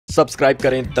Subscribe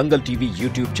करें दंगल TV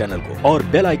YouTube channel को और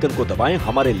बेल आइकन को दबाएं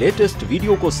हमारे लेटेस्ट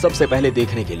वीडियो को सबसे पहले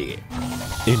देखने के लिए।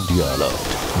 इंडिया अलर्ट,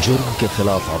 जुर्म के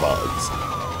खिलाफ आवाज।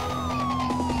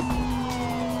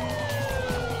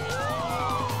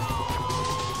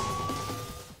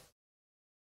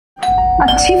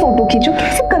 अच्छी फोटो खींचो,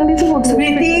 कैसे गंदी सी फोटो।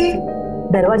 स्मृति,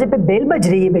 दरवाजे पे बेल बज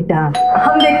रही है बेटा।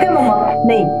 हम देखते हैं मम्मा।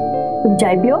 नहीं, तुम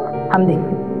चाय पियो, हम देखते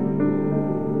हैं।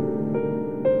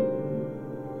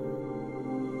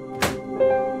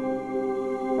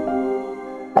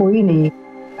 कोई नहीं।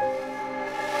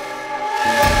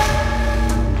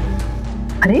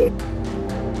 अरे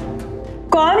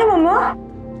कौन है मम्मा?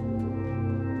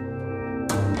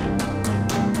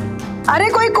 अरे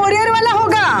कोई कोरियर वाला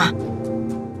होगा।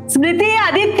 स्मृति,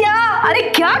 आदित्य, अरे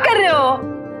क्या कर रहे हो?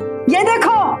 ये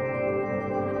देखो।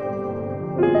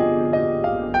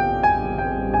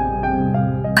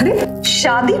 अरे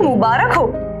शादी मुबारक हो।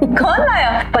 कौन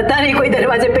लाया? पता नहीं, कोई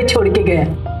दरवाजे पे छोड़ के गया।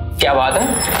 क्या बात है,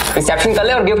 रिसेप्शन कर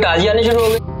ले और गिफ्ट आज ही आने शुरू हो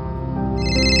गए।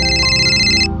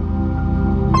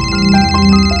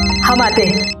 हम आते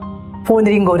हैं, फोन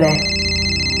रिंग हो रहा है।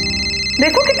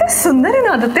 देखो कितना सुंदर है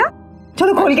ना आदित्य।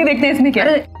 चलो खोल के देखते हैं इसमें क्या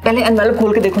है। पहले एनवेलप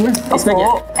खोल के देखो ना, इसमें क्या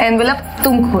है? एनवेलप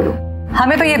तुम खोलो,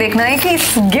 हमें तो ये देखना है कि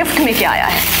इस गिफ्ट में क्या आया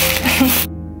है।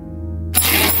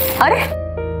 अरे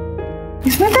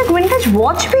इसमें तो एक विंटेज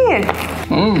वॉच भी है।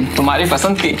 तुम्हारी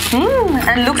पसंद की।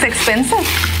 And looks expensive.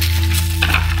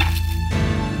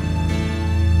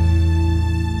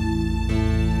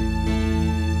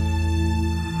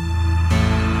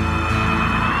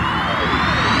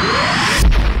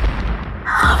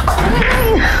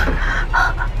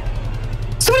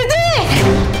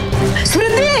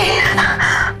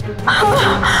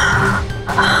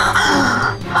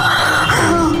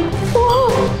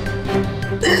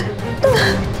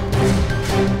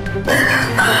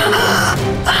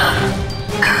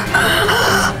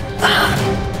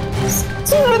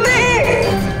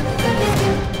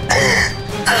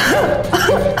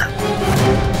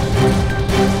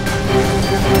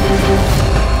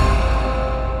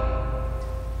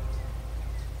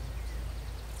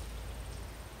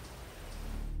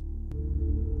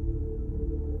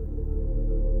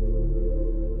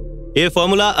 ये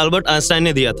फॉर्मूला अल्बर्ट आइंस्टाइन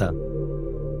ने दिया था,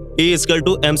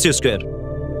 E=mc²।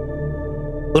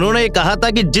 उन्होंने ये कहा था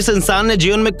कि जिस इंसान ने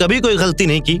जीवन में कभी कोई गलती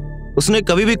नहीं की, उसने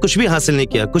कभी भी कुछ भी हासिल नहीं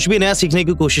किया, कुछ भी नया सीखने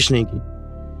की कोशिश नहीं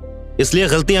की। इसलिए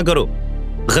गलतियां करो,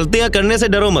 गलतियां करने से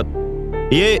डरो मत।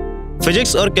 ये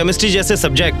फिजिक्स और केमिस्ट्री जैसे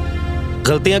सब्जेक्ट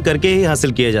गलतियां करके ही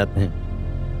हासिल किए जाते हैं।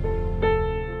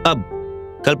 अब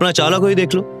कल्पना चावला को ही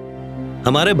देख लो,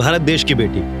 हमारे भारत देश की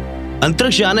बेटी,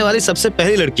 अंतरिक्ष जाने वाली सबसे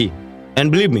पहली लड़की।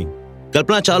 And believe me,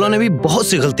 Kalpana Chawla ने भी बहुत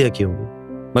सी गलतियां की होंगी,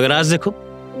 मगर आज देखो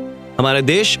हमारे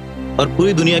देश और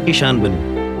पूरी दुनिया की शान बनी।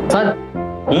 सर,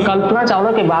 कल्पना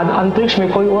चावला के बाद अंतरिक्ष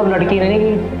में कोई और लड़की नहीं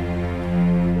गई?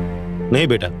 नहीं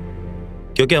बेटा,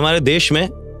 क्योंकि हमारे देश में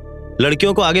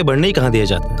लड़कियों को आगे बढ़ने ही कहां दिया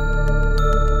जाता है।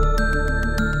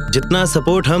 जितना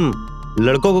सपोर्ट हम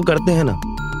लड़कों को करते हैं ना,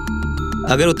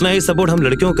 अगर उतना ही सपोर्ट हम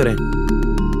लड़कियों को करें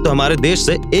तो हमारे देश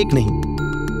से एक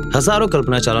नहीं हजारों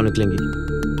कल्पना चावला निकलेंगी।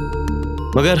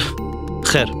 मगर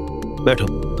खैर, बैठो।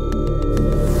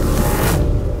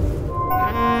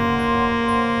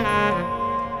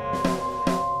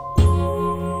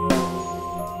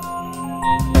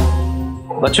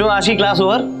 बच्चों, आज की क्लास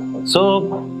ओवर। सो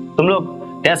तुम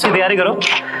लोग टेस्ट की तैयारी करो।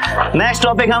 नेक्स्ट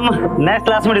टॉपिक हम नेक्स्ट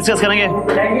क्लास में डिस्कस करेंगे।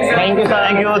 Thank you sir.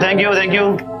 Thank you, thank you, thank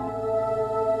you.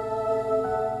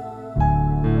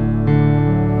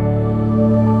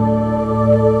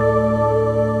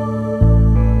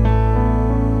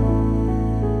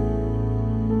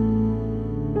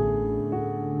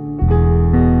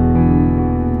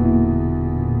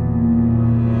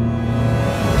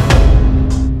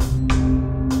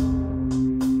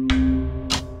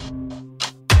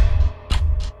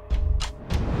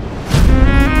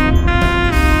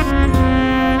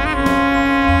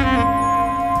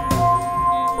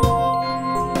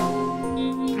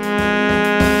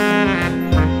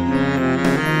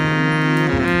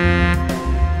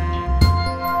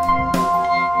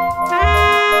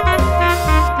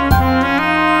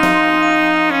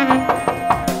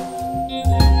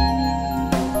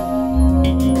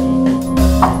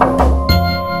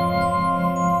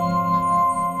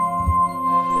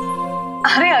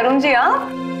 अरे अरुण जी, आप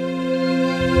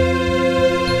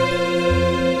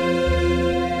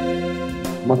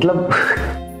मतलब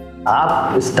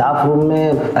आप स्टाफ रूम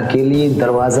में अकेली,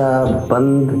 दरवाजा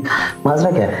बंद,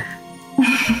 माजरा क्या है?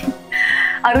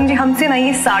 अरुण जी, हमसे ना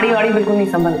ये साड़ी वाड़ी बिल्कुल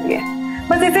नहीं संभलती है,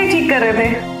 बस ऐसे ही ठीक कर रहे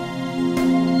थे।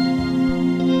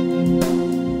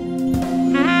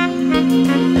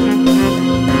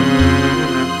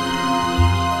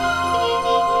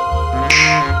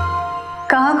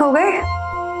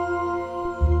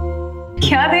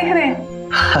 क्या देख रहे हैं?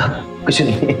 कुछ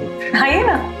नहीं। आइए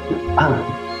ना।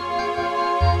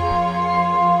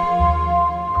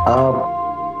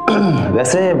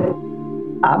 वैसे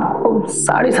आपको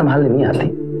साड़ी संभालनी नहीं आती,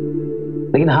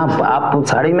 लेकिन हाँ आप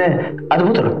साड़ी में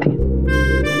अद्भुत लगती हैं।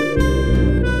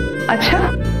 अच्छा,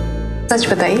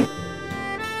 सच बताइए।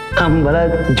 हम भला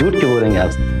झूठ क्यों बोलेंगे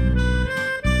आपसे?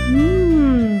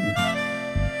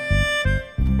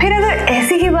 फिर अगर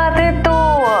ऐसी ही बात है तो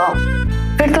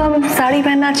फिर तो हम साड़ी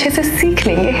पहनना अच्छे से सीख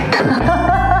लेंगे।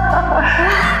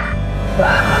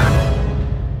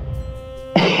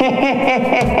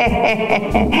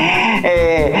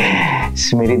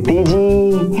 स्मृति जी,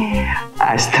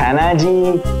 आस्थाना जी,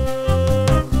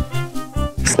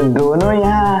 दोनों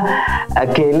यहाँ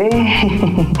अकेले?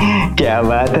 क्या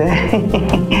बात है।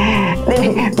 नहीं,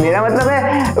 मेरा मतलब है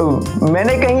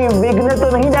मैंने कहीं विघ्न तो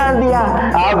नहीं डाल दिया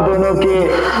आप दोनों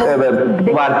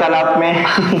के वार्तालाप में?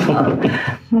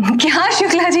 क्या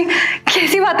शुक्ला जी,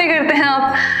 कैसी बातें करते हैं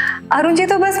आप? अरुण जी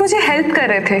तो बस मुझे हेल्प कर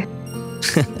रहे थे।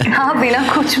 हाँ, बिना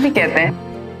कुछ भी कहते हैं।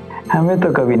 हमें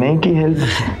तो कभी नहीं की हेल्प।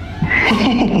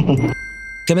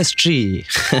 केमिस्ट्री।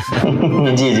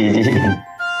 जी जी जी।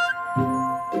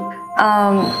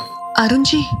 अरुण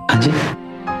जी। हाँ जी।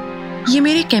 ये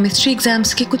मेरे केमिस्ट्री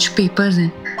एग्जाम्स के कुछ पेपर्स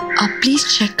हैं, आप प्लीज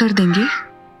चेक कर देंगे?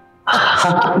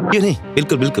 क्यों नहीं,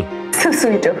 बिल्कुल बिल्कुल। So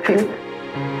sweet of you.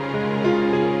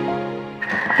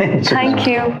 Thank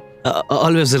you.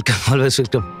 Always welcome, always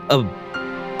welcome. अब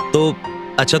तो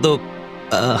अच्छा, तो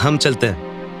हम चलते हैं।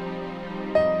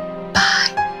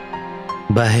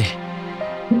 बाय।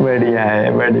 बढ़िया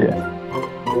है, बढ़िया,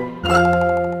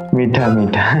 मीठा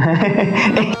मीठा।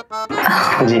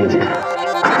 जी जी,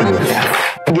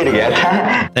 गिर गया था।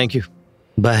 Thank you,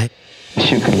 bye.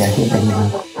 शुक्रिया,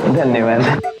 धन्यवाद धन्यवाद।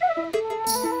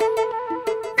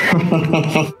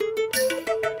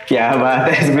 क्या बात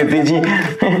है स्मृति जी,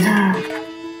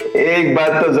 एक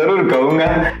बात तो जरूर कहूंगा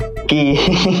कि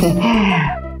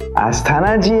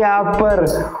आस्थाना जी आप पर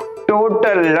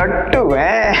टोटल लट्टू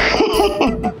है।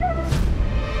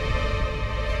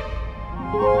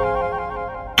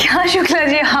 क्या शुक्ला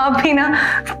जी, आप भी ना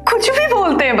कुछ भी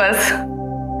बोलते हैं बस।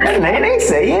 नहीं नहीं,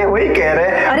 सही है, वही कह रहे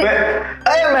हैं।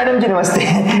 अरे मैडम जी, नमस्ते।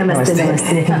 नमस्ते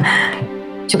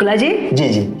नमस्ते। शुक्ला जी। जी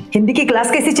जी। हिंदी की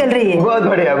क्लास कैसी चल रही है? बहुत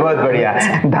बढ़िया, बहुत बढ़िया।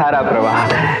 धारा प्रवाह,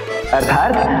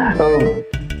 अर्थात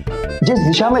जिस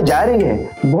दिशा में जा रही है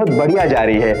बहुत बढ़िया जा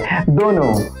रही है,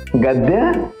 दोनों गद्य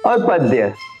और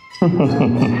पद्य।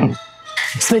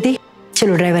 स्मृति,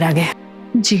 चलो ड्राइवर आ गए।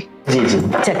 जी जी जी,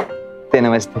 चल।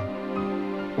 नमस्ते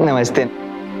नमस्ते।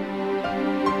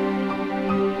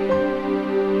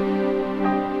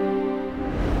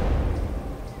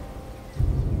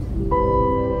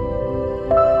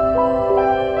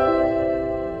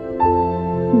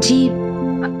 जी,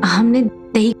 हमने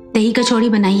दही कचौड़ी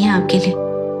बनाई है आपके लिए,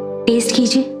 टेस्ट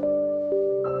कीजिए।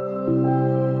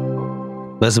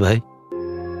 बस भाई,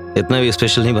 इतना भी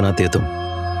स्पेशल नहीं बनाती है तुम।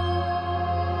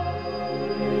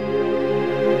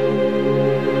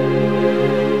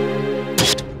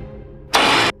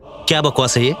 क्या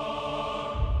बकवास है ये?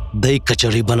 दही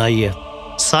कचौड़ी बनाई है,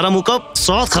 सारा मुंह का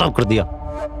स्वाद खराब कर दिया।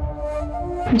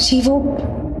 जी, वो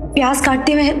प्याज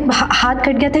काटते हुए हाथ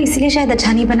कट गया था, इसलिए शायद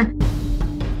अच्छा नहीं बना।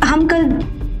 हम कल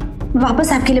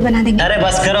वापस आपके लिए बना देंगे। अरे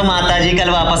बस करो माता जी, कल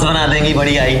वापस बना देंगी,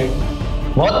 बढ़िया ही,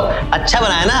 बहुत अच्छा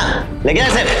बनाया ना। लेकिन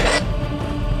ऐसे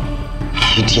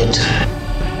इडियट,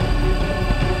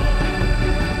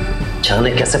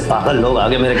 जाने कैसे पागल लोग आ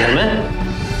गए मेरे घर में।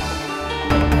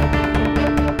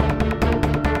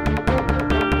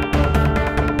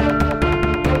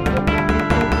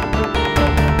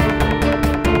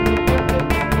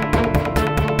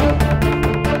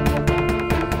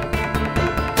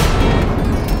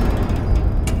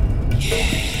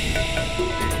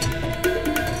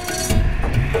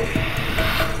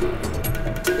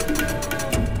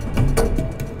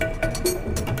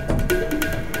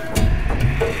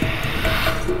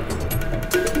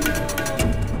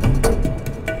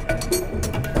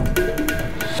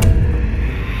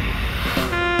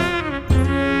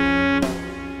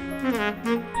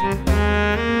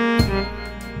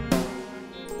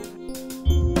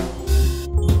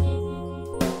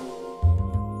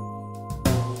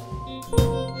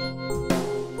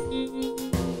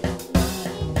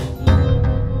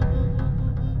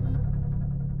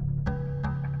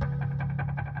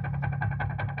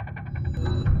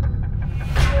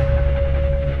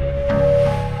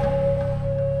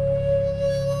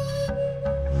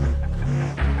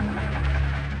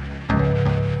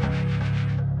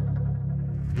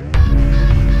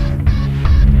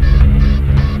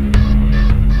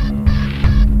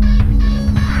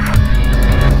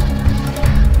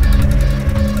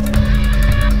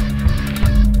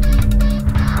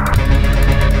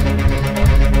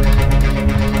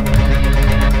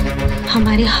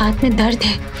 हाथ में दर्द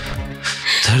है।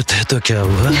 दर्द है तो क्या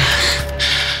हुआ?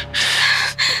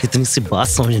 इतनी सी बात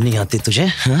समझ नहीं आती तुझे?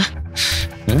 हाँ?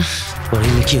 हाँ? पढ़ी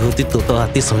लिखी होती तो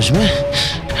आती समझ में?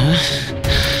 हाँ?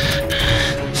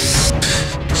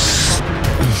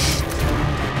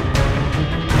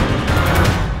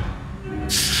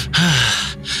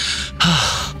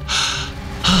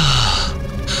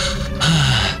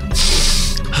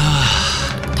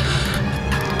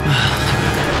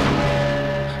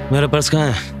 मेरा पर्स कहाँ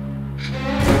है?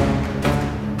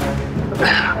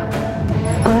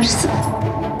 पर्स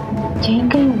यहीं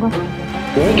कहीं होगा।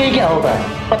 यहीं कहीं क्या होगा?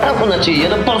 पता होना चाहिए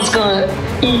ना पर्स कहाँ है।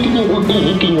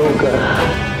 यहीं कहीं होगा।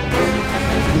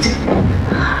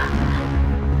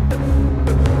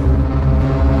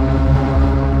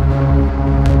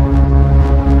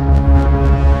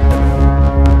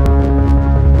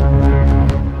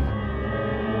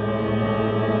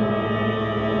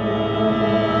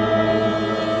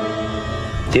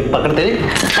 ये पकड़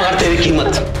तेरी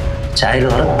कीमत। चाहे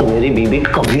औरत तो मेरी बीबी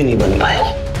कभी नहीं बन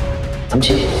पाएगी,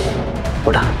 समझी?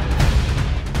 उठा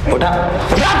उठा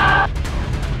उठा।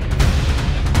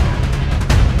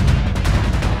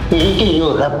 यही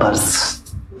होगा पर्स।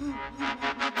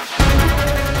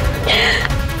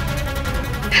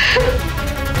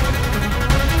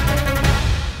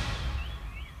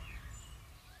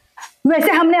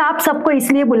 वैसे हमने आप सबको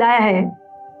इसलिए बुलाया है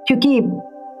क्योंकि ये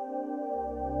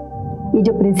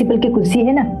जो प्रिंसिपल की कुर्सी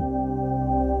है ना,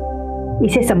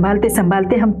 इसे संभालते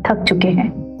संभालते हम थक चुके हैं।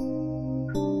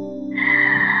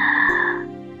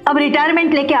 अब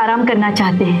रिटायरमेंट लेके आराम करना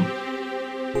चाहते हैं।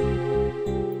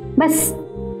 बस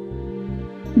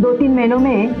 2-3 महीनों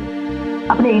में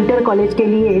अपने इंटर कॉलेज के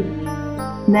लिए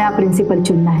नया प्रिंसिपल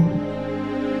चुनना है।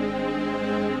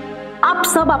 आप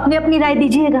सब अपनी अपनी राय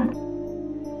दीजिएगा।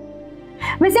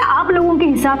 वैसे आप लोगों के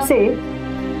हिसाब से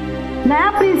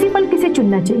नया प्रिंसिपल किसे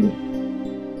चुनना चाहिए?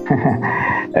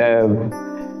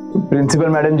 प्रिंसिपल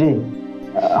मैडम जी,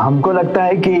 हमको लगता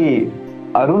है कि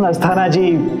अरुण अस्थाना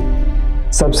जी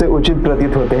सबसे उचित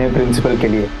प्रतीत होते हैं प्रिंसिपल के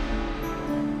लिए।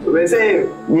 वैसे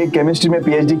ये केमिस्ट्री में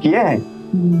पीएचडी किए हैं,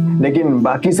 लेकिन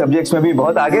बाकी सब्जेक्ट्स में भी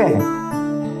बहुत आगे हैं।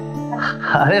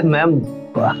 अरे मैम,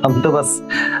 हम तो बस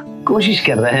कोशिश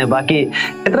कर रहे हैं, बाकी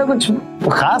इतना कुछ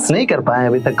खास नहीं कर पाए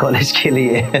अभी तक कॉलेज के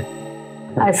लिए।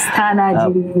 अस्थाना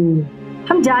जी,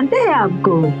 हम जानते हैं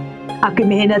आपको, आपकी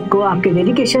मेहनत को, आपके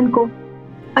डेडिकेशन को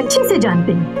अच्छे से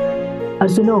जानते हैं। और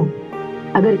सुनो,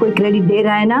 अगर कोई क्रेडिट दे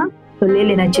रहा है ना तो ले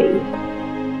लेना चाहिए।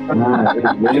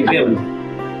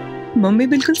 मम्मी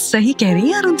बिल्कुल सही कह रही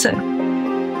है अरुण सर,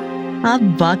 आप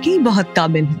वाकई बहुत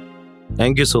काबिल हैं।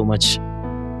 Thank you so much.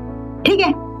 ठीक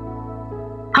है,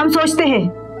 हम सोचते हैं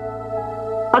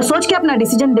और सोच के अपना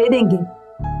डिसीजन दे देंगे।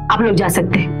 आप लोग जा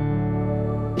सकते हैं।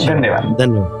 धन्यवाद।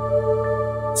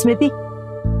 धन्यवाद। स्मृति,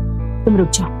 तुम रुक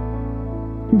जाओ।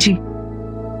 जी।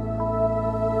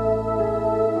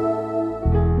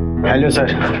 Hello sir.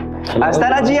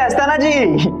 अस्थाना जी, अस्थाना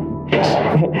जी।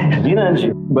 जी ना,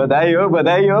 बधाई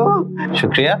हो।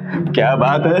 शुक्रिया। क्या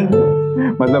बात है,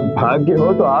 मतलब भाग्य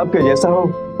हो तो आपके जैसा हो,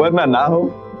 वरना ना हो।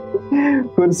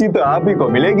 कुर्सी तो आप ही को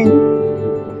मिलेगी।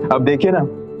 अब देखिए ना,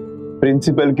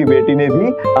 प्रिंसिपल की बेटी ने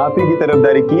भी आप ही की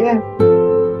तरफदारी की है।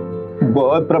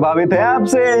 बहुत प्रभावित है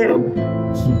आपसे।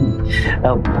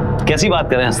 अब कैसी बात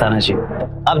कर रहे हैं अस्थाना जी?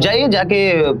 आप जाइए,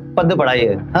 जाके पद्य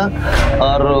पढ़ाइए। हाँ,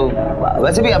 और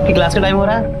वैसे भी आपकी क्लास का टाइम हो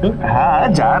रहा है। हाँ,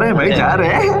 जा रहे हैं भाई, जा रहे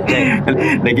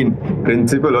हैं। लेकिन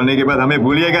प्रिंसिपल होने के बाद हमें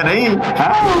भूलिएगा नहीं।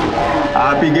 हाँ,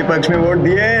 आप ही के पक्ष में वोट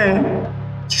दिए,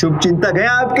 शुभ चिंतक है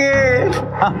आपके।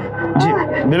 हाँ, जी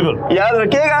बिल्कुल, याद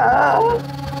रखिएगा।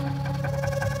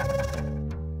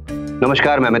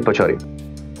 नमस्कार, मैं अमित पचौरी।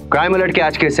 क्राइम अलर्ट के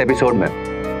आज के इस एपिसोड में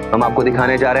हम आपको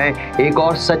दिखाने जा रहे हैं एक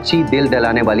और सच्ची दिल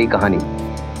दहलाने वाली कहानी,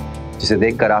 जिसे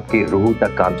देखकर आपकी रूह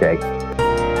तक कांप जाएगी।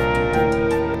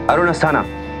 अरुण अस्थाना,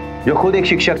 जो खुद एक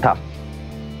शिक्षक था,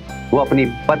 वो अपनी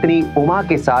पत्नी उमा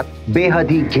के साथ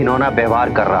बेहद ही घिनौना व्यवहार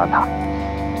कर रहा था।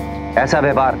 ऐसा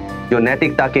व्यवहार जो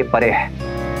नैतिकता के परे है।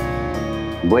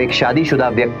 वो एक शादीशुदा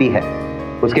व्यक्ति है,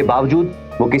 उसके बावजूद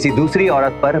वो किसी दूसरी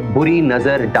औरत पर बुरी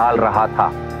नजर डाल रहा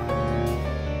था।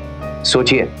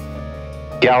 सोचिए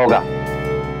क्या होगा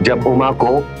जब उमा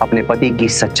को अपने पति की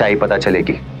सच्चाई पता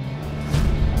चलेगी।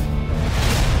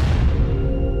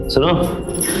 सुनो,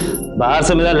 बाहर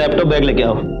से मेरा लैपटॉप बैग लेके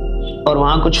आओ, और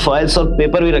वहां कुछ फाइल्स और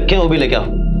पेपर भी रखे हैं, वो भी लेके आओ।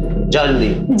 जाओ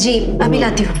जल्दी। जी अभी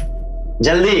लाती हूँ।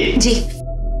 जल्दी। जी।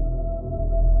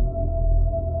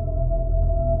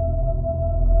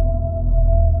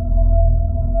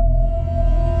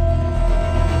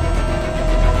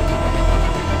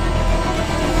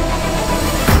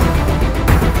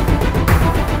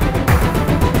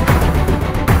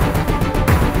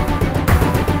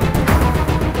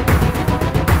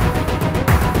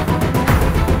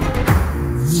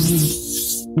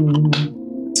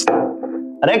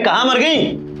 अरे कहाँ मर गई?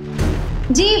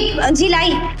 जी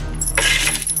लाई।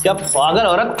 क्या पागल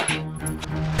औरत।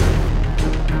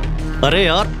 अरे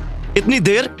यार इतनी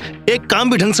देर एक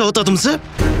काम भी ढंग से होता तुमसे?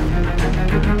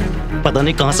 पता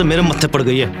नहीं कहां से मेरे मत्थे पड़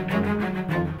गई है।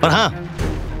 और हाँ,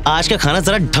 आज का खाना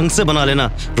जरा ढंग से बना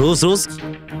लेना, रोज रोज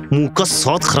मुंह का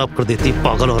स्वाद खराब कर देती है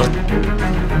पागल औरत।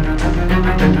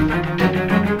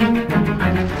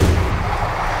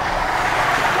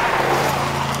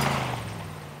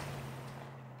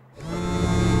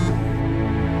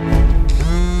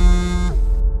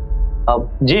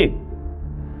 अब जी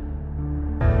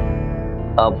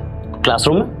अब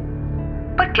क्लासरूम में?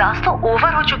 पर क्लास तो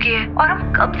ओवर हो चुकी है और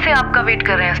हम कब से आपका वेट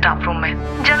कर रहे हैं स्टाफ रूम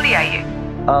में। जल्दी आइए।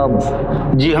 अब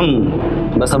जी हम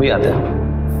बस अभी आते हैं।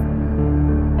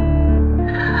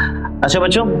 अच्छा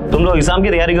बच्चों, तुम लोग एग्जाम की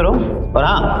तैयारी करो और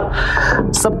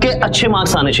हाँ, सबके अच्छे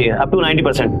मार्क्स आने चाहिए, अप टू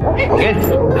 90%। Okay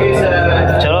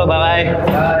sir. चलो बाय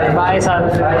बाय। Bye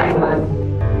sir.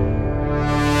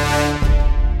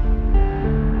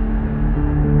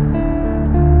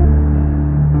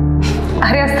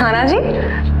 अरे अस्थाना जी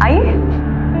आइए।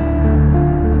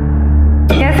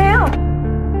 कैसे हैं आप?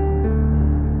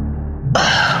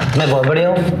 मैं बहुत बढ़िया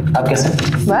हूँ, आप कैसे?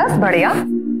 बस बढ़िया।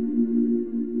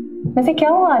 वैसे क्या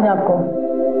हुआ आज आपको?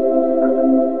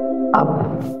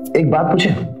 आप एक बात पूछे?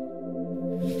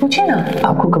 पूछे ना।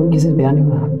 आपको कभी किसी से प्यार नहीं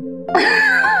हुआ?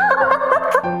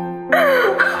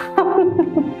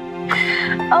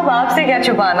 अब आपसे क्या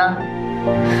छुपाना,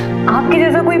 आपके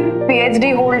जैसा कोई पीएचडी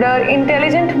होल्डर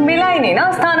इंटेलिजेंट मिला ही नहीं ना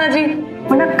अस्थाना जी,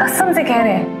 वरना कसम से कह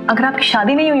रहे हैं अगर आपकी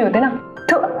शादी नहीं हुई होती ना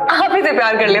तो आप ही से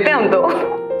प्यार कर लेते हम तो।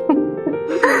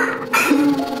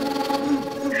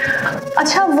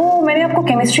 अच्छा वो मैंने आपको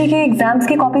केमिस्ट्री के एग्जाम्स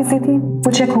की कॉपीज दी थी,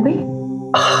 वो चेक हो गई?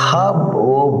 हाँ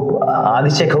वो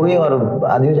आधी चेक हो गई और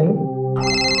आधी हो जाएगी।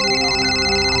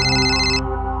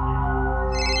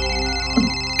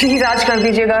 प्लीज आज कर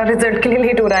दीजिएगा, रिजल्ट के लिए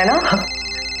लेट हो रहा है ना।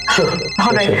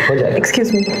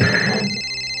 Excuse me.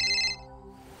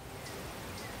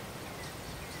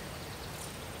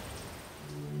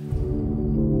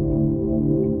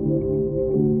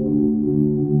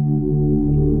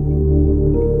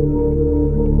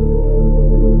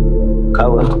 क्या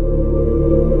हुआ?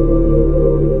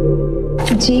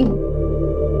 जी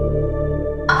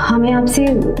हमें आपसे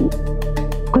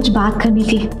कुछ बात करनी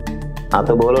थी। हाँ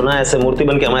तो बोलो ना, ऐसे मूर्ति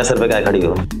बन के हमारे सर पे क्या खड़ी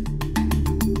हो?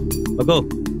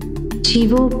 जी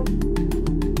वो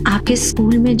आपके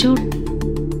स्कूल में जो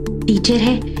टीचर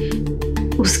है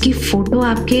उसकी फोटो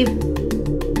आपके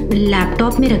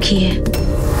लैपटॉप में रखी है।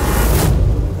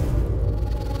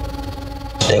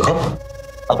 देखो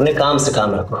अपने काम से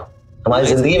काम रखो, हमारी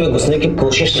जिंदगी में घुसने की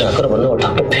कोशिश ना करो वरना उठा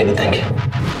के फेंक देंगे।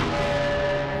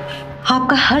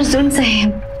 आपका हर जुल्म सहे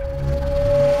हम,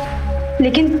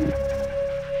 लेकिन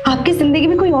आपकी जिंदगी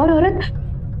में कोई और औरत,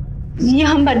 ये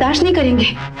हम बर्दाश्त नहीं करेंगे।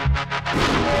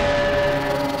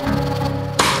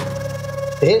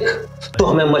 देख तो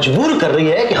हमें मजबूर कर रही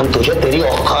है कि हम तुझे तेरी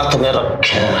औकात में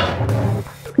रखें।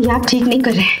 ये आप ठीक नहीं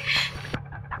कर रहे।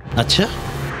 अच्छा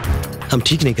हम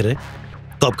ठीक नहीं कर रहे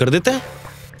तो अब कर देते हैं,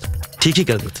 ठीक ही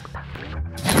कर देते।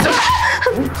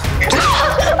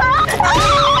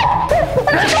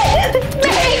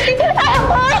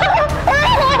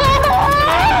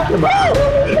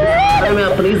 अरे मैं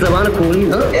अपनी जबान खोली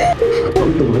ना,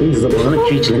 तुम्हारी जबान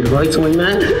खींच लेंगे भाई, समझ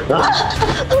में?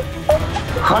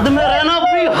 हद में रहना,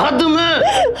 अपनी हद में।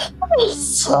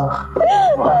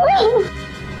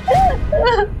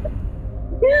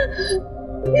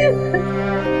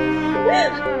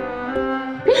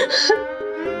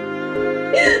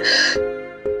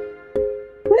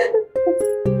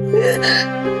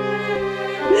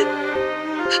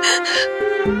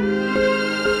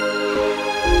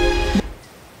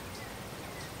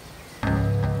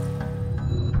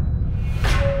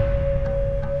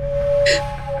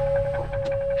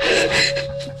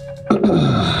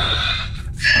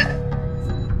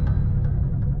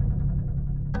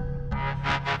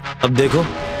 अब देखो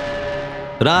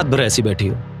रात भर ऐसी बैठी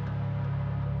हो।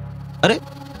 अरे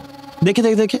देखे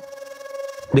देखे देखे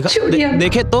दिखा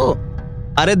देखे तो,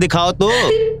 अरे दिखाओ तो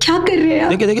क्या कर रहे हैं आप?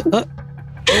 देखे देखे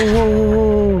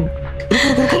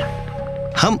रुको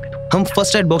हम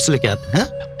फर्स्ट एड बॉक्स लेके आते हैं।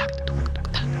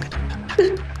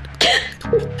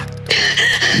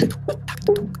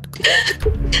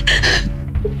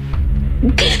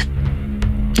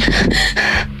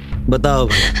 बताओ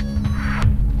भाई,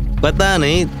 पता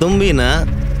नहीं तुम भी ना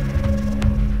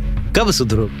कब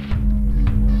सुधरो।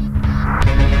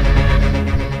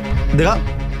 दिखा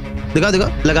दिखा दिखा,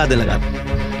 लगा दे लगा दे।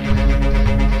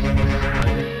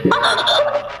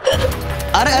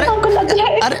 अरे अरे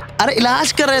अरे अरे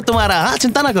इलाज कर रहे हैं तुम्हारा, हाँ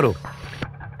चिंता ना करो।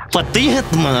 पति है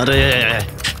तुम्हारे।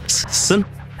 सुन,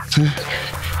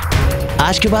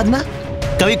 आज के बाद ना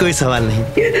कभी कोई सवाल नहीं।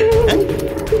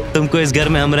 तुमको इस घर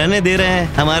में हम रहने दे रहे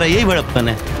हैं, हमारा यही बड़प्पन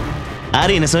है। आ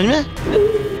रही है ना समझ में?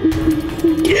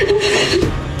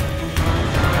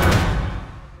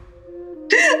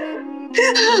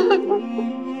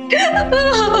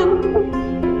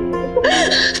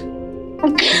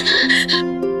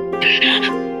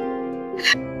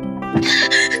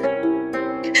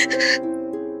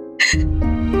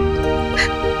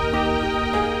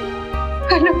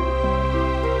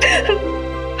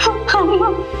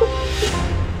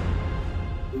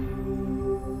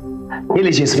 ये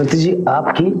लीजिए स्मृति जी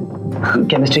आपकी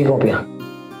केमिस्ट्री कॉपियां।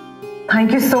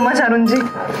 Thank you so much Arun ji.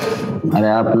 अरे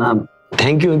आप ना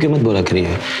थैंक यू मत बोला करिए,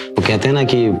 वो कहते हैं ना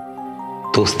कि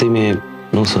दोस्ती में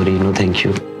no sorry no thank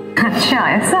you. अच्छा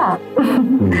ऐसा?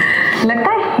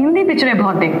 लगता है हिंदी पिक्चरें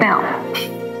बहुत देखते हैं आप।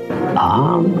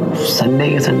 हाँ, संडे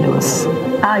के संडे बस।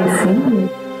 आई सी।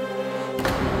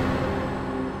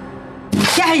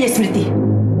 क्या है ये स्मृति?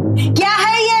 क्या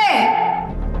है ये?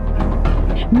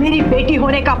 मेरी बेटी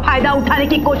होने का फायदा उठाने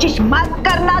की कोशिश मत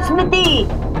करना स्मृति।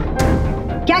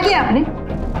 क्या किया आपने?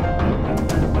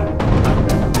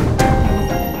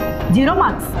 0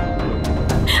 मार्क्स?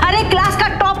 अरे क्लास का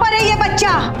टॉपर है ये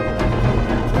बच्चा।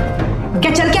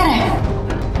 क्या चल क्या रहा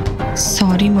है?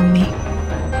 Sorry mummy.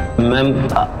 Ma'am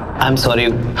I am sorry,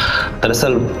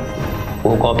 दरअसल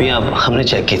वो कॉपियां हमने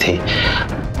चेक की थी,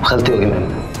 गलती हो गई मैम।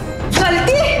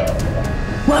 गलती?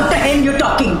 What the hell you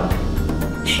talking?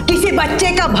 किसी बच्चे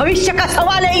का भविष्य का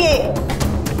सवाल है ये।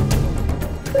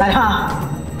 और हाँ,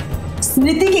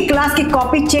 स्मृति की क्लास की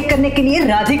कॉपी चेक करने के लिए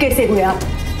राजी कैसे हुए आप?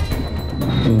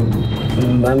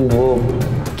 मैम वो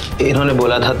इन्होंने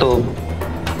बोला था तो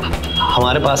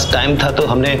हमारे पास टाइम था तो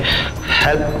हमने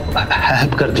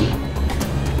हेल्प कर दी।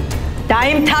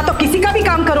 टाइम था तो किसी का भी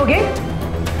काम करोगे?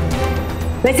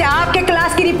 वैसे आपके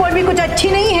क्लास की रिपोर्ट भी कुछ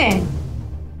अच्छी नहीं है।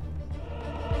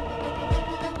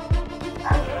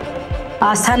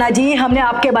 आस्थाना जी, हमने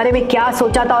आपके बारे में क्या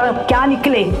सोचा था और अब क्या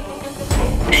निकले।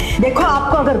 देखो,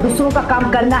 आपको अगर दूसरों का काम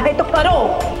करना है तो करो,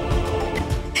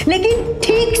 लेकिन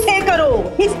ठीक से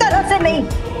करो, इस तरह से नहीं।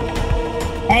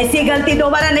 ऐसी गलती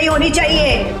दोबारा नहीं होनी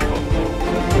चाहिए।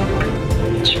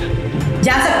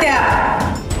 जा सकते हैं आप।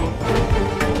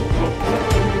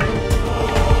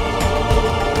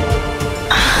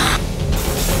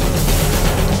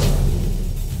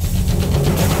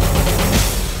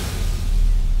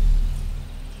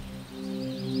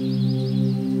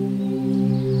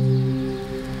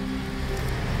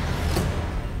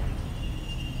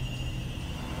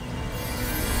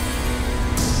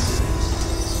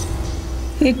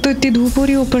 एक तो इतनी धूप हो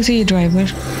रही है, ऊपर से ये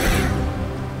ड्राइवर।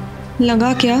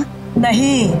 लगा क्या?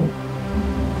 नहीं।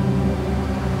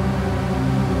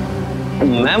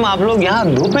 मैम आप लोग यहाँ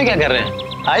धूप में क्या कर रहे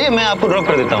हैं? आइए मैं आपको ड्रॉप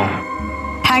कर देता हूँ।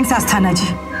 थैंक्स आस्थाना जी,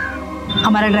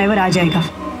 हमारा ड्राइवर आ जाएगा,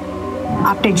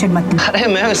 आप टेंशन मत लीजिए।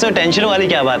 अरे मैम इसमें टेंशन वाली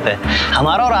क्या बात है,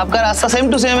 हमारा और आपका रास्ता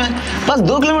सेम टू सेम है, बस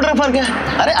 2 किलोमीटर फर्क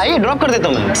है। अरे आइए ड्रॉप कर देता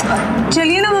हूँ मैं।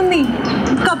 चलिए ना मम्मी,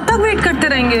 कब तक वेट करते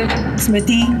रहेंगे?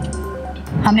 स्मृति,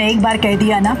 हमने एक बार कह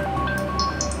दिया ना।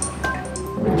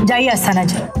 जाइए आस्थाना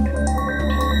जी।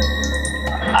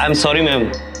 आई एम सॉरी मैम,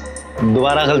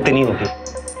 दोबारा गलती नहीं होगी।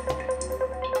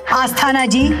 आस्थाना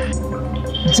जी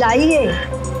जाइए।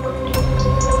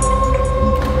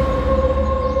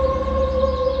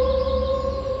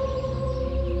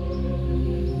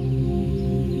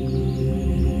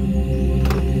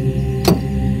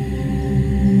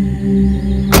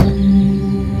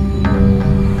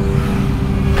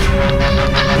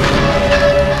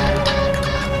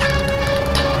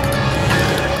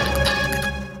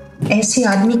 ऐसे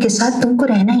आदमी के साथ तुमको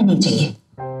रहना ही नहीं चाहिए।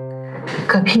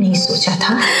 कभी नहीं सोचा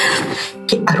था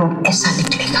कि अरुण ऐसा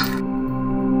निकलेगा।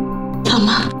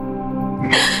 मामा,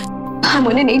 हम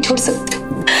उन्हें नहीं छोड़ सकते।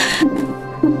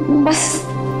 बस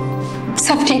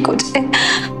सब ठीक हो जाए,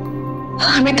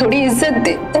 हमें थोड़ी इज्जत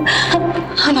दे,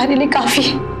 हमारे लिए काफी।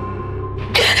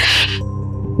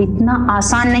 इतना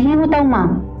आसान नहीं होता उमा।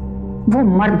 वो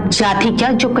मर्द जाति क्या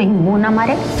जो कहीं मुंह ना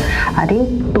मारे। अरे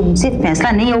तुमसे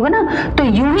फैसला नहीं होगा ना तो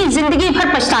यूं ही जिंदगी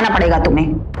भर पछताना पड़ेगा तुम्हें।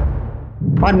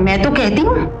 और मैं तो कहती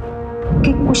हूँ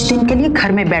कि कुछ दिन के लिए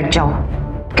घर में बैठ जाओ,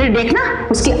 फिर देखना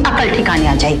उसकी अकल ठिकाने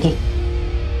आ जाएगी।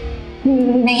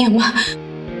 नहीं अम्मा,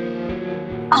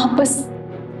 आप बस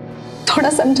थोड़ा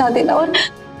समझा देना और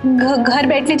घर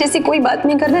बैठने जैसी कोई बात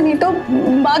नहीं करना, नहीं तो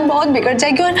बात बहुत बिगड़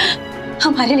जाएगी और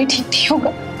हमारे लिए ठीक नहीं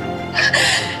होगा।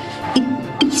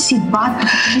 इतनी सी बात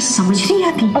तुम्हें समझ नहीं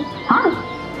आती? हाँ,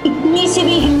 इतनी सी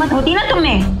भी हिम्मत होती ना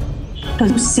तुम्हें तो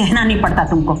सहना नहीं पड़ता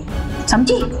तुमको,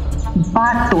 समझी?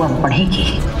 बात तो अब बढ़ेगी।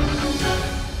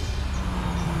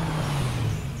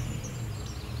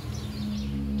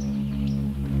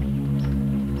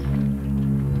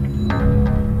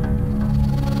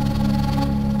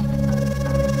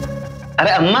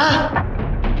 अरे अम्मा,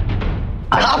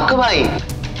 आप कब आई?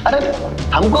 अरे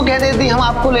हमको कह देती, हम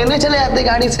आपको लेने चले आते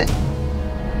गाड़ी से।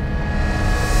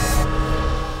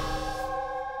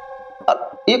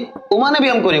 ये उमा ने भी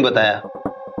हमको नहीं बताया।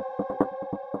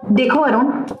 देखो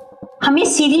अरुण, हमें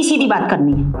सीधी सीधी बात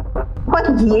करनी है, पर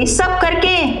ये सब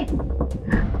करके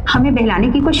हमें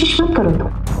बहलाने की कोशिश मत करो।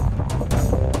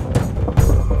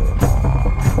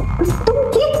 तुम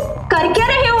ये कर क्या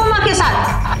रहे हो उमा के साथ?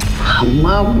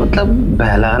 अम्मा मतलब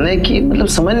बहलाने की मतलब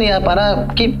समझ नहीं आ पा रहा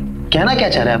कि कहना क्या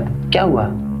चाह रहे हैं आप? क्या हुआ?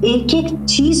 एक एक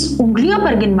चीज उंगलियों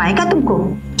पर गिनवाएगा तुमको।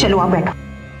 चलो आप बैठो।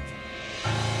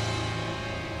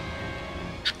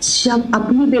 जब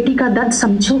अपनी बेटी का दर्द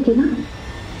समझोगे ना,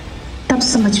 तब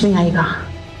समझ में आएगा।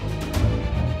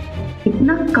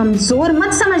 इतना कमजोर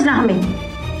मत समझना हमें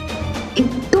कि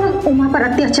तुम उमा पर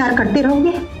अत्याचार करते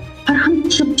रहोगे और हम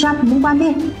चुपचाप मुंह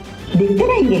बांधे देखते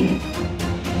रहेंगे।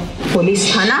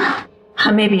 पुलिस थाना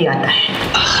हमें भी आता है।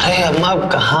 अरे अम्मा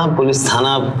कहाँ पुलिस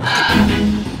थाना?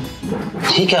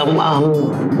 ठीक है अम्मा,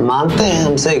 हम मानते हैं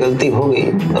हमसे गलती हो गई,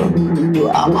 पर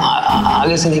हम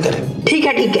आगे से नहीं करेंगे। ठीक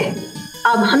है ठीक है,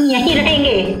 अब हम यहीं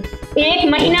रहेंगे 1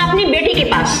 महीना अपनी बेटी के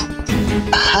पास।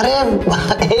 अरे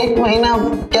 1 महीना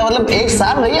क्या मतलब 1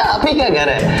 साल? भैया आप ही क्या कह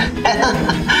रहे हैं?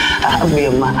 अभी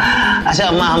अम्मा, अच्छा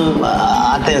अम्मा हम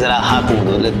आते हैं, जरा हाथ मुंह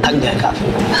धो ले, थक गए काफी।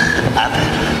 आते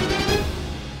हैं।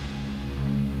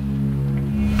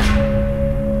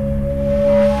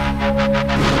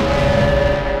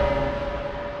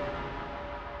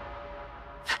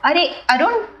 अरे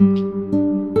अरुण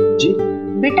जी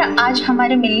बेटा, आज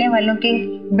हमारे मिलने वालों के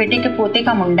बेटे के पोते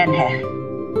का मुंडन है।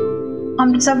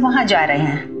 हम सब वहां जा रहे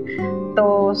हैं,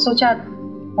 तो सोचा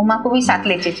उमा को भी साथ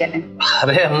लेके चलें।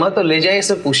 अरे अम्मा तो ले जाए,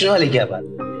 इसमें पूछने वाली क्या बात?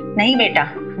 नहीं बेटा,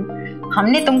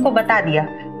 हमने तुमको बता दिया,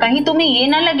 कहीं तुम्हें ये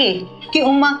ना लगे कि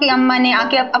उमा की अम्मा ने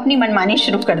आके अपनी मनमानी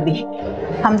शुरू कर दी।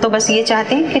 हम तो बस ये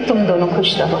चाहते हैं कि तुम दोनों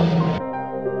खुश रहो।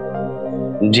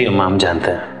 जी अम्मा, हम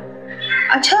जानते हैं।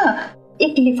 अच्छा,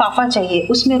 एक लिफाफा चाहिए,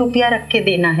 उसमें रुपया रख के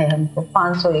देना है हमको,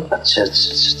 500 एक। अच्छा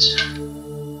अच्छा अच्छा।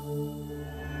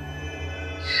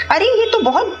 अरे ये तो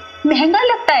बहुत महंगा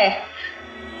लगता है,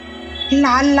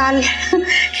 लाल लाल।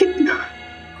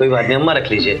 कोई बात नहीं अम्मा,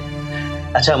 रख लीजिए।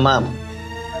 अच्छा अम्मा,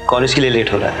 कॉलेज के लिए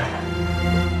लेट हो रहा है।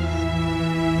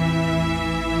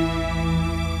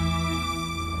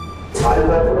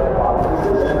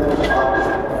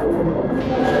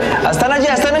 अस्ताना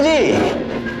जी,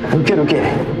 रुकिए रुकिए।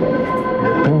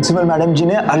 प्रिंसिपल मैडम जी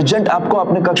ने अर्जेंट आपको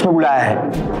अपने कक्ष में बुलाया है।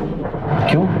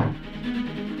 क्यों?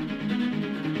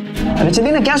 अरे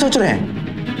चलिए ना, क्या सोच रहे हैं?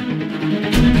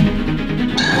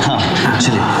 हाँ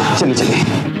चलिए चलिए चलिए।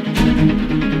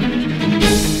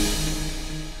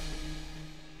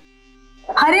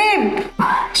 अरे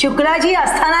शुक्ला जी,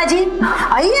 अस्थाना जी,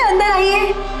 आइए अंदर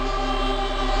आइए।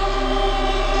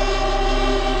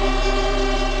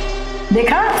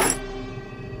 देखा,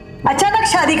 अचानक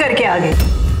शादी करके आ गए।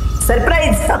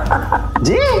 सरप्राइज।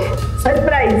 जी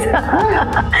सरप्राइज।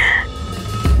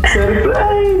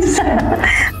 सरप्राइज।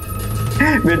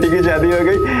 बेटी की शादी हो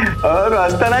गई, और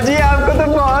अस्थाना जी आपको तो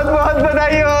बहुत बहुत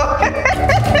बधाई हो।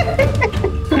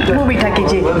 मुंह मीठा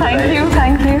कीजिए। Thank you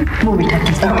thank you. मुंह मीठा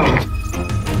कीजिए।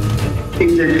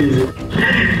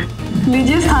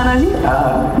 लीजिए स्थाना जी,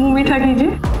 मुंह मीठा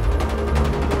कीजिए।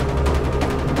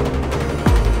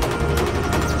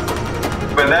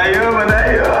 बधाई हो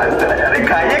बधाई हो। अरे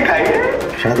खाइए खाइए।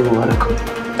 शादी मुबारक हो।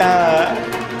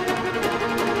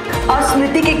 और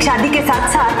स्मृति की शादी के साथ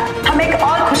साथ हम एक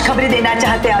और खुशखबरी देना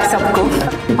चाहते हैं आप सबको।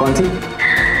 कौन सी?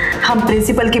 हम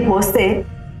प्रिंसिपल की पोस्ट से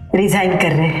रिजाइन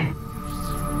कर रहे हैं,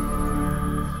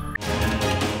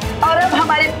 और अब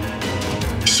हमारे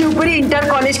शिवपुरी इंटर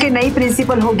कॉलेज की नई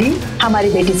प्रिंसिपल होगी हमारी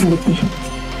बेटी स्मृति।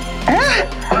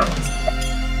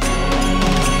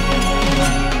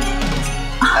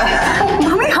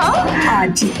 मम्मी हाँ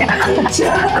आज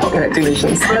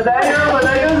कांग्रेचुलेशंस। बधाई हो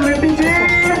स्मृति जी,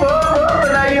 बहुत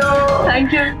बधाई हो।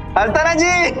 Thank you. Astana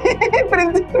ji,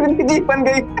 principal जी बन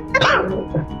गई।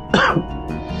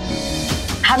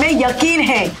 हमें यकीन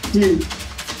है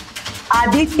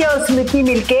आदित्य और स्मृति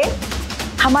मिलके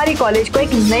हमारी कॉलेज को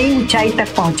एक नई ऊंचाई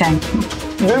तक पहुंचाएंगे।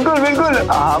 बिल्कुल बिल्कुल,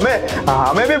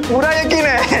 हमें भी पूरा यकीन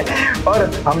है, और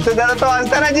हमसे ज्यादा तो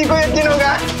अस्ताना जी को यकीन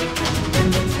होगा।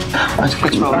 आज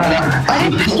कुछ प्रॉब्लम है? अरे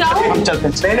क्या हो? हम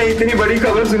चलते हैं। नहीं, इतनी बड़ी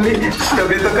खबर सुन ली,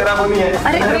 तबीयत तो खराब होनी है।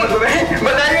 अरे बधाई हो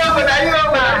बधाई हो बधाई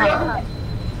हो।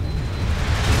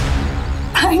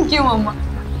 थैंक यू मम्मा।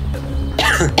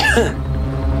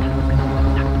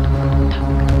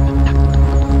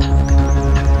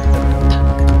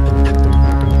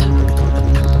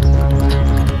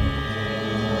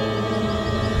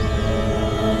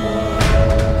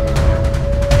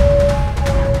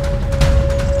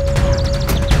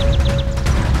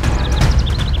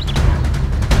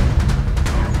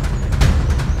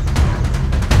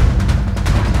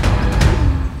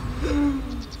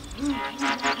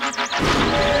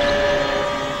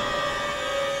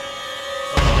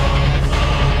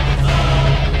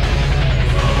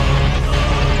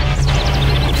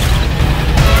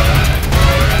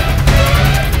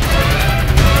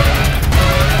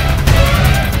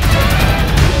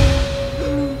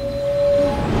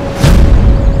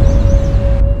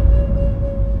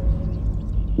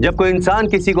 जब कोई इंसान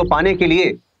किसी को पाने के लिए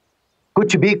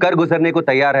कुछ भी कर गुजरने को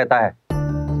तैयार रहता है,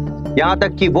 यहां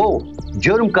तक कि वो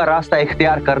जुर्म का रास्ता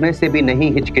इख्तियार करने से भी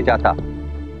नहीं हिचकिचाता,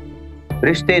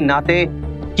 रिश्ते नाते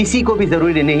किसी को भी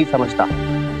जरूरी नहीं समझता।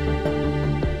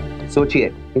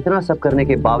 सोचिए, इतना सब करने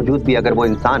के बावजूद भी अगर वो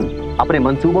इंसान अपने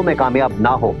मंसूबों में कामयाब ना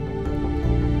हो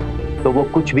तो वो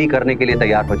कुछ भी करने के लिए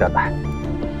तैयार हो जाता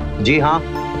है। जी हां,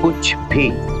 कुछ भी।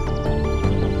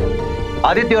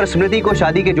 आदित्य और स्मृति को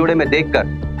शादी के जोड़े में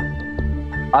देखकर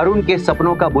अरुण के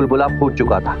सपनों का बुलबुला फूट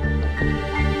चुका था।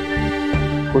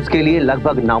 उसके लिए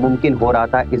लगभग नामुमकिन हो रहा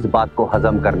था इस बात को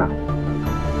हजम करना।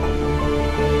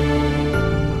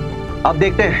 अब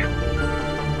देखते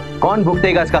हैं कौन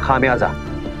भुगतेगा इसका खामियाजा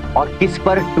और किस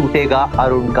पर टूटेगा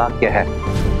अरुण का कहर।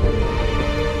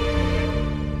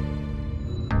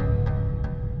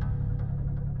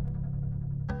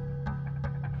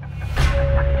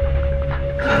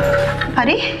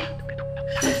 अरे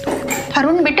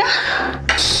अरुण बेटा,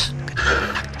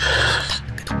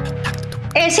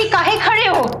 ऐसे काहे खड़े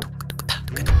हो?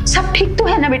 सब ठीक तो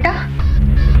है ना बेटा?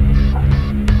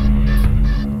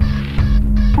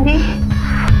 अरे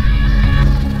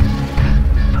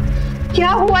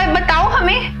क्या हुआ है, बताओ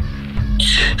हमें।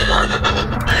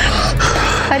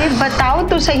 अरे बताओ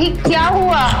तो सही, क्या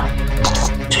हुआ?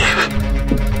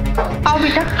 आओ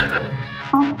बेटा,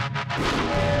 आओ।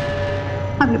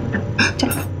 आओ बेटा,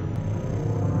 चलो।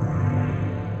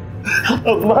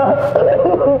 अम्मा,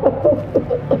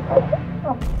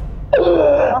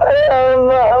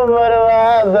 अम्मा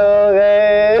बर्बाद हो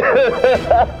गए।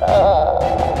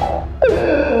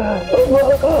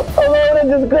 हमारे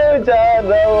जिसको चाह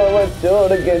रहा वो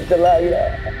छोड़ के चला गया।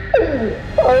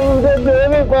 हमसे जो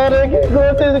भी पाने की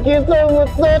कोशिश की सब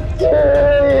मुझसे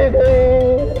छीन गई।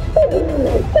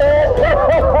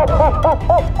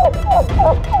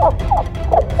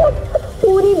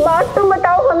 पूरी बात तो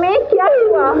बताओ हमें, क्या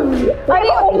हुआ? अरे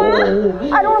उमा,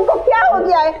 अरुण को क्या हो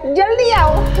गया है? जल्दी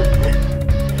आओ।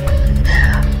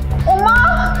 उमा,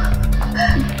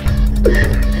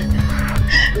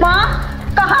 माँ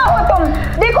कहाँ हो तुम?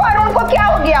 देखो अरुण को क्या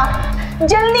हो गया,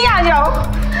 जल्दी आ जाओ।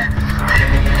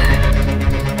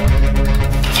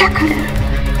 क्या कर?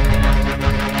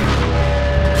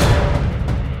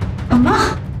 अम्मा,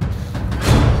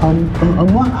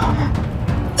 अम्मा,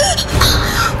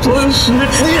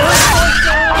 स्मृति,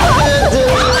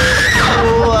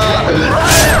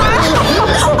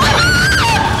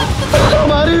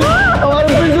 हमारी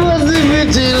विश्वासी भी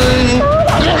छीन ली।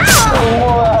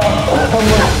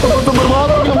 तो बर्बाद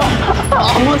हो गया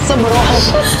अम्मा, सब बर्बाद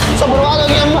हो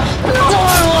गया अम्मा,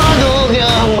 बर्बाद हो गया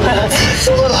अम्मा,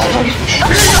 बर्बाद हो गया।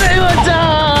 नहीं बचा।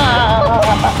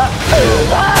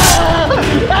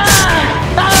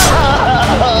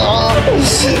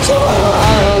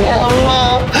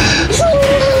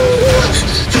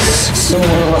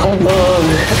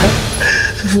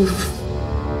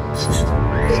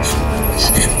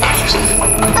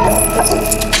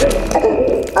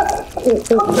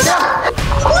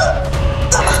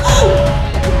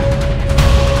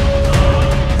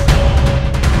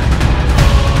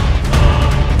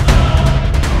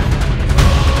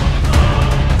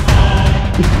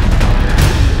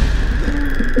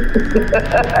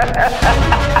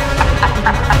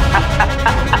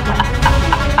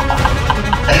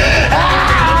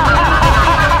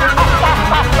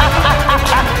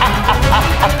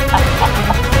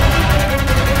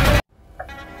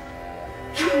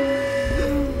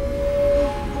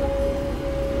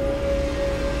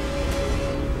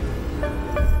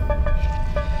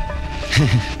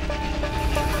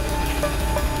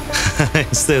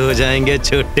 इससे हो जाएंगे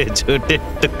छोटे छोटे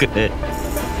टुकड़े।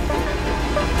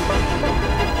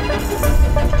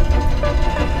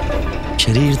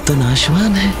 शरीर तो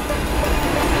नाशवान है,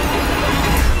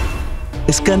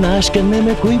 इसका नाश करने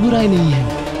में कोई बुराई नहीं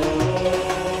है।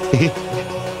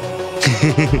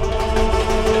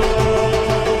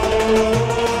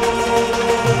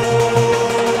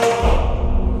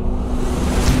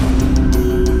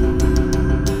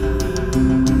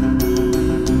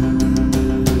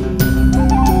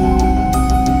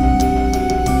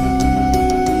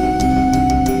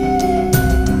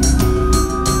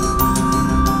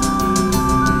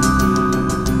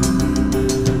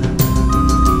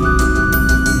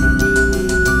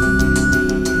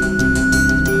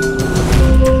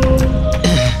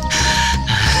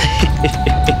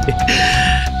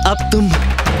 अब तुम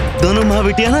दोनों माँ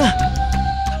बेटिया ना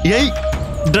यही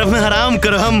ड्रम में आराम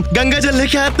करो, हम गंगा जल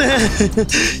लेके आते हैं।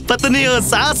 पत्नी और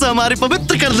सास हमारी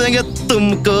पवित्र कर देंगे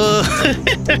तुमको।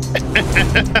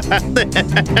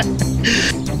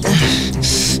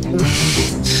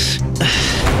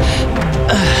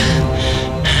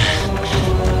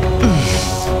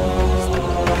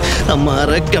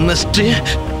 हमारा केमिस्ट्री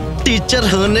टीचर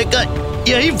होने का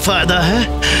यही फायदा है।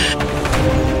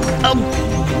 अब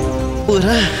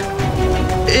पूरा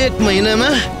 1 महीने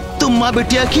में तुम माँ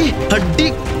बिटिया की हड्डी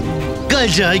गल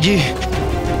जाएगी।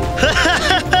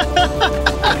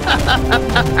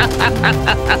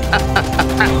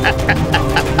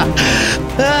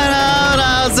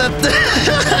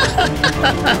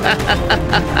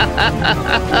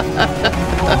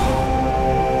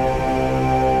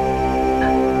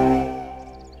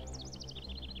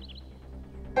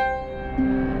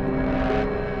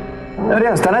 अरे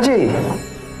अस्ताना जी,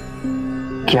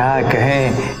 क्या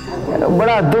कहें,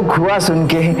 बड़ा दुख हुआ सुन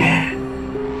के।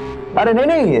 अरे नहीं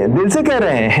नहीं, दिल से कह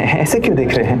रहे हैं, ऐसे क्यों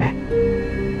देख रहे हैं?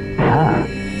 हाँ,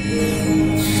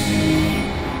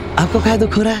 आपको क्या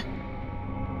दुख हो रहा है?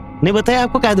 नहीं बताया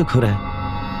आपको क्या दुख हो रहा है?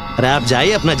 अरे आप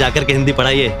जाइए अपना, जाकर के हिंदी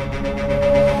पढ़ाइए।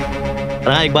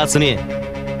 हाँ एक बात सुनिए,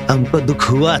 हमको दुख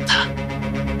हुआ था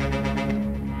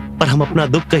पर हम अपना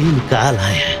दुख कहीं निकाल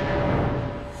आए हैं।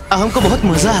 अब हमको बहुत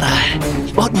मजा आ रहा है,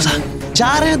 बहुत मजा।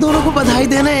 जा रहे हैं दोनों को बधाई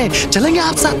देने, चलेंगे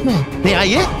आप साथ में? नहीं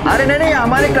आइए। अरे नहीं नहीं,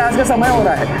 हमारे क्लास का समय हो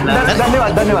रहा है।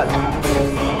 धन्यवाद धन्यवाद।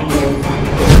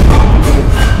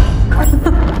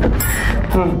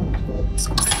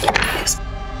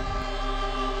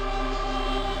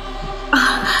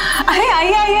 अरे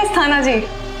आइए आइए अस्थाना जी,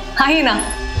 आइए ना।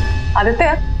 आदित्य,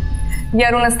 ये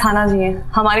अरुण अस्थाना जी हैं,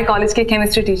 हमारे कॉलेज के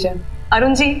केमिस्ट्री टीचर।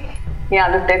 अरुण जी, ये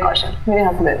आदित्य कौशल, मेरे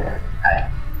हाथ में देते।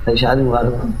 शादी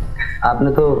मुबारक।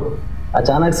 आपने तो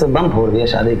अचानक से बम फोड़ दिया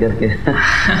शादी करके।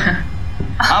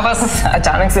 हाँ बस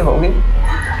अचानक से हो गई।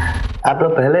 आप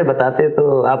लोग पहले बताते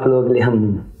तो आप लोगों के लिए हम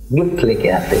गिफ्ट लेके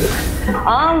आते।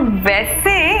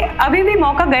 वैसे अभी भी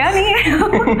मौका गया नहीं है।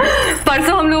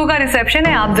 परसों हम लोगों का रिसेप्शन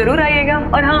है, आप जरूर आइएगा।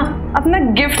 और हाँ, अपना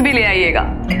गिफ्ट भी ले आइएगा,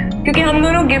 क्योंकि हम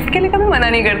दोनों गिफ्ट के लिए कभी मना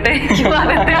नहीं करते। क्यों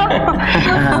आदित्य?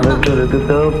 हाँ बिल्कुल।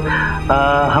 तो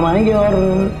हम आएंगे और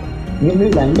गिफ्ट भी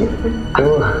लाएंगे। तो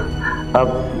अब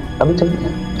अभी चलते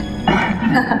हैं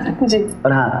जी।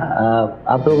 और हाँ,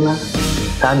 आप लोग ना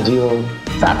साथ जियो,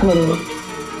 साथ में रहो,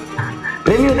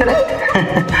 प्रेमी होते रहे।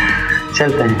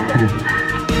 चलते हैं, चलते हैं।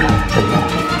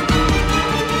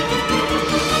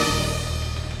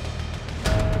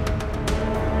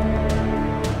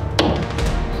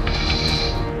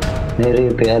 मेरी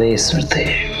प्यारी स्मृति,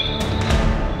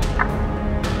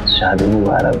 शादी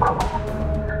मुबारक हो।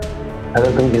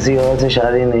 अगर तुम किसी और से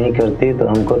शादी नहीं करती तो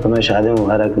हमको तुम्हें शादी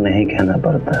मुबारक नहीं कहना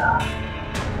पड़ता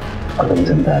और तुम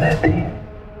जिंदा रहती।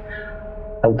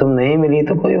 अब तुम नहीं मिली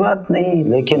तो कोई बात नहीं,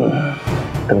 लेकिन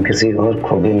तुम किसी और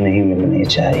को भी नहीं मिलनी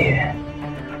चाहिए।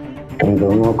 तुम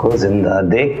दोनों को जिंदा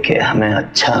देख के हमें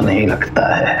अच्छा नहीं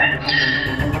लगता है।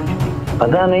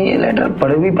 पता नहीं ये लेटर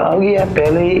पढ़ भी पाओगी या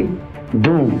पहले ही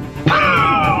दूं।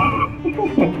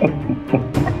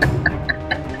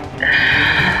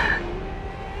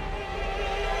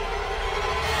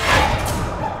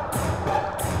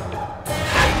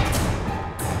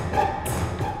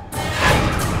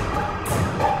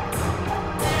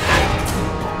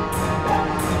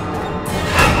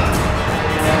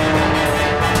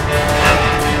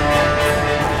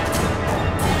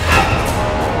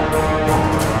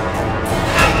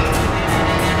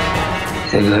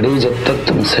 ये घड़ी जब तक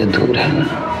तुमसे दूर है ना,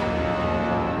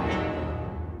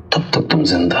 तब तक तुम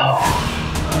जिंदा हो।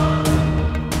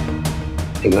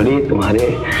 ये घड़ी तुम्हारे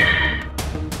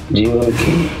जीवन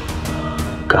की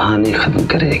कहानी खत्म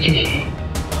करेगी।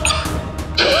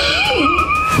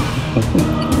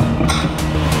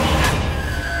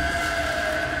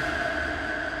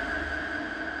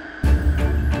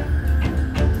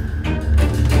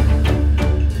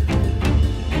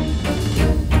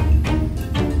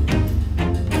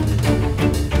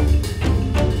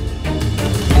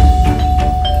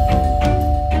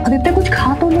 आदित्य कुछ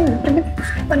खा तो नहीं।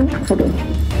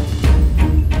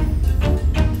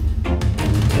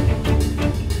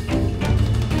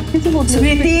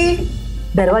 स्मृति,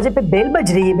 दरवाजे पे बेल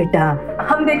बज रही है बेटा।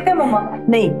 हम देखते हैं मम्मा।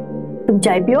 नहीं, तुम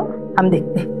चाय पियो, हम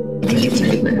देखते हैं।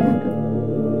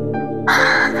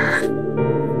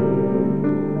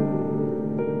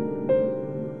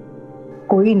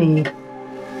 कोई नहीं।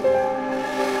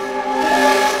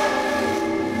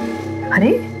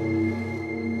 अरे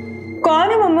कौन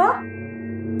है मम्मा?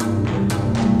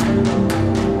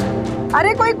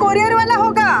 अरे कोई कोरियर वाला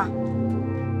होगा।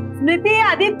 स्मृति,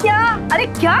 आदित्य, अरे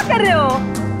क्या कर रहे हो?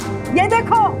 ये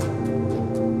देखो।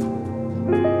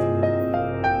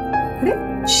 अरे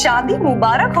शादी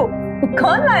मुबारक हो।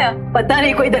 कौन लाया? पता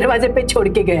नहीं, कोई दरवाजे पे छोड़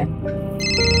के गया।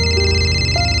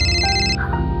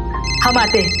 हम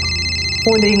आते हैं,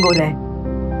 फोन रिंग हो रहा है।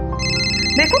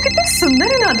 देखो कितने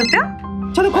सुंदर है ना आदित्य।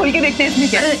 चलो खोल के देखते हैं इसमें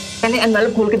क्या है। पहले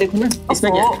एनवेलप खोल के देखो ना,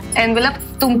 इसमें क्या है। एनवेलप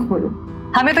तुम खोलो,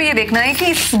 हमें तो ये देखना है कि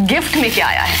इस गिफ्ट में क्या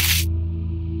आया है।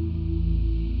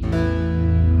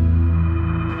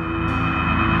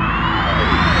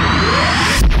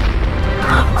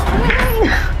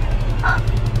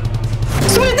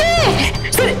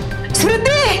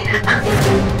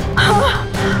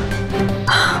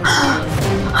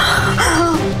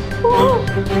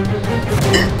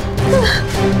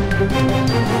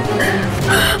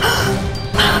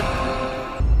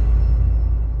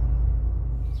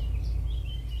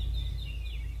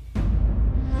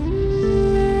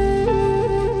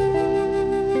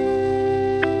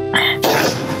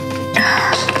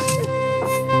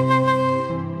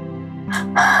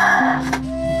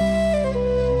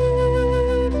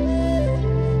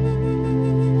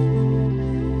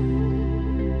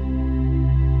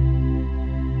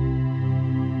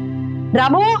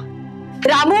 रामू,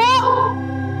 रामू,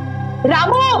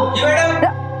 रामू,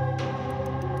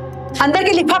 अंदर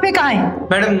के लिफाफे कहाँ हैं?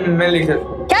 मैडम मैं लेकर।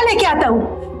 क्या लेके आता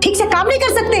हूँ? ठीक से काम नहीं कर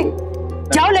सकते?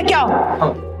 जाओ लेके आओ।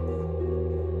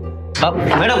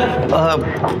 मैडम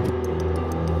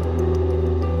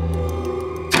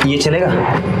ये चलेगा?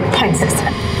 Thanks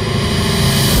sir.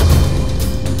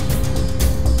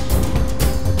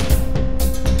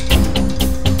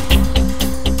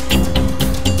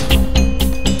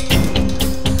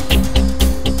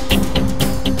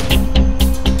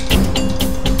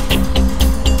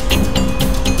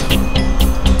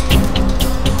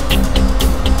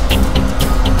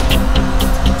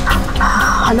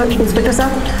 हेलो इंस्पेक्टर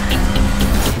साहब।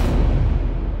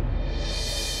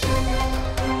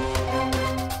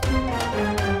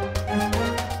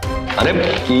 अरे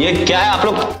ये क्या है, आप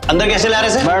लोग अंदर कैसे ला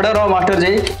रहे थे? मर्डर और मास्टर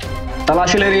जी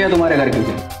तलाशी ले रही है तुम्हारे घर की।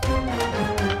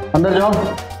 अंदर जाओ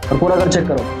और पूरा घर चेक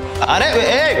करो। अरे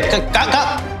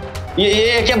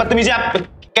ये क्या बदतमीजी, आप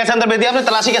कैसे अंदर भेज दिया आपने?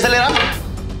 तलाशी कैसे ले रहा?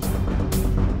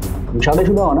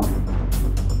 शादीशुदा हो ना?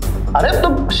 अरे तो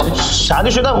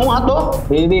शादीशुदा हूँ। हाँ तो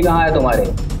बीवी कहाँ है तुम्हारी?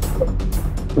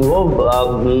 वो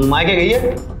मायके गई है।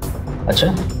 अच्छा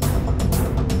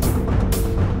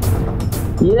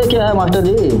ये क्या है मास्टर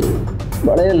जी,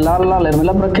 बड़े लाल लाल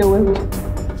एनवेलप रखे हुए,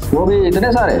 वो भी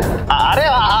इतने सारे? अरे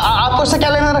आपको इससे क्या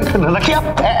लेना, रखिए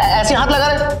आप ऐसे हाथ लगा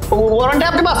रहे। वारंट है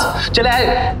आपके पास? चले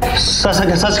आए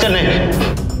सर्च करने।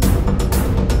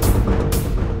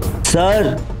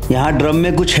 सर यहाँ ड्रम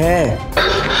में कुछ है।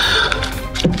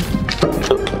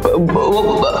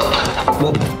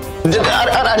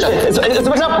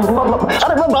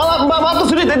 अरे बात तो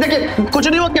सुनिए, देखिए कुछ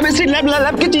नहीं, वो केमिस्ट्री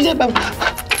लैब की चीजें।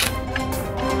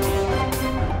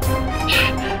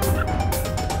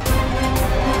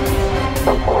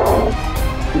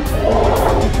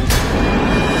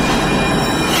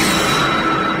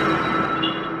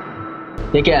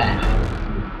 ये क्या है?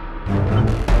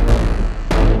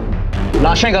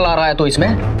 लाशें गला रहा है तो इसमें?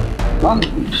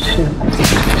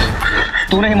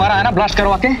 तूने ही मारा है ना ब्लास्ट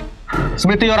करवा के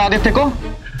स्मृति और आदित्य को?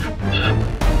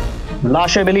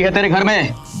 लाशें मिली है तेरे घर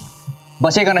में,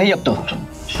 बचेगा नहीं अब तो।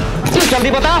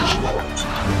 जल्दी बता।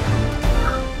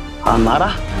 हाँ मारा,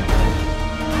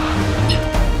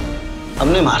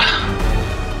 हमने मारा।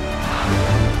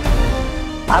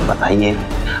 आप बताइए,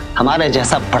 हमारे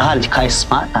जैसा पढ़ा लिखा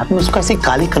स्मार्ट आदमी उसको ऐसी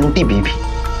काली कलूटी बीवी,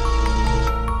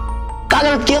 क्या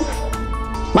गलत किया?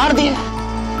 मार दिए।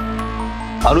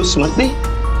 और उस स्मृति,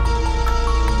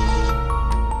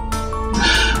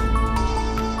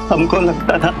 हमको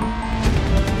लगता था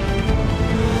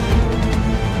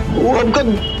वो हमको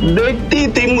देखती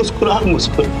थी मुस्कुरा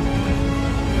मुस्कुरा।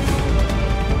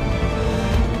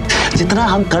 जितना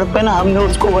हम तड़पे ना, हमने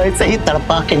उसको वैसे ही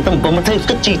तड़पा के एकदम बम से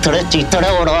उसके चीथड़े चीथड़े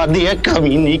उड़ा दिए।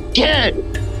 कमीनी के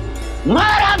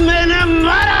मारा मैंने,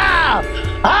 मारा।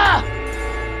 हाँ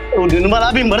वो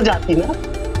निर्मला भी मर जाती ना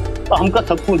तो हमको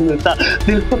सुकून मिलता,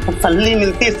 दिल को तसल्ली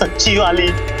मिलती सच्ची वाली।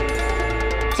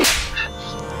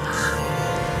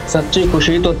 सच्ची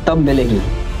खुशी तो तब मिलेगी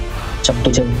जब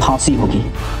तुझे फांसी होगी।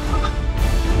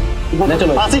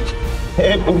 चलो फांसी?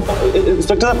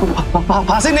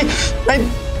 फांसी नहीं,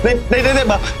 नहीं नहीं नहीं नहीं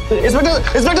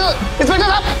इंस्पेक्टर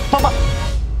साहब।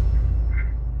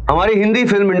 हमारी हिंदी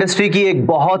फिल्म इंडस्ट्री की एक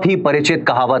बहुत ही परिचित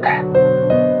कहावत है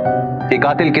कि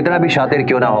कातिल कितना भी शातिर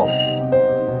क्यों ना हो,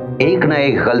 एक ना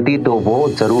एक गलती तो वो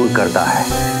जरूर करता है।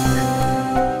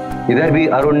 इधर भी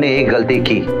अरुण ने एक गलती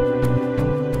की,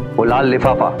 वो लाल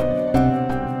लिफाफा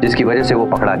जिसकी वजह से वो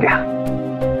पकड़ा गया।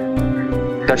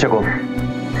 दर्शकों,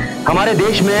 हमारे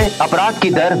देश में अपराध की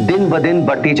दर दिन ब दिन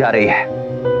बढ़ती जा रही है,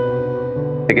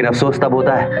 लेकिन अफसोस तब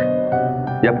होता है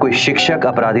जब कोई शिक्षक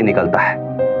अपराधी निकलता है,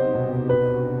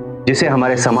 जिसे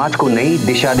हमारे समाज को नई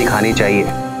दिशा दिखानी चाहिए।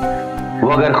 वो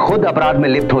अगर खुद अपराध में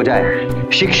लिप्त हो जाए,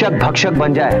 शिक्षक भक्षक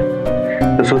बन जाए,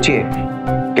 तो सोचिए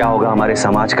क्या होगा हमारे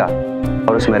समाज का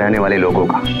और उसमें रहने वाले लोगों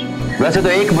का। वैसे तो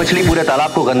एक मछली पूरे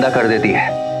तालाब को गंदा कर देती है,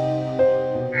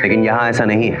 लेकिन यहां ऐसा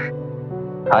नहीं है।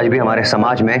 आज भी हमारे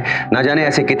समाज में न जाने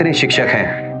ऐसे कितने शिक्षक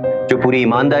हैं जो पूरी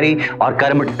ईमानदारी और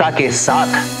कर्मठता के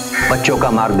साथ बच्चों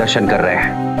का मार्गदर्शन कर रहे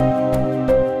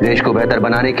हैं, देश को बेहतर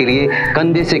बनाने के लिए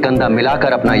कंधे से कंधा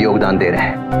मिलाकर अपना योगदान दे रहे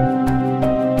हैं।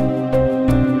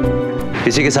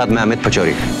 इसी के साथ मैं अमित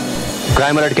पचौरी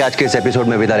क्राइम अलर्ट के आज के इस एपिसोड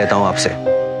में विदा लेता हूं आपसे।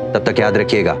 तब तक याद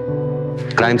रखिएगा,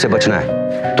 क्राइम से बचना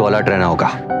है तो अलर्ट रहना होगा।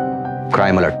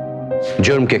 क्राइम अलर्ट,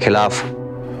 जुर्म के खिलाफ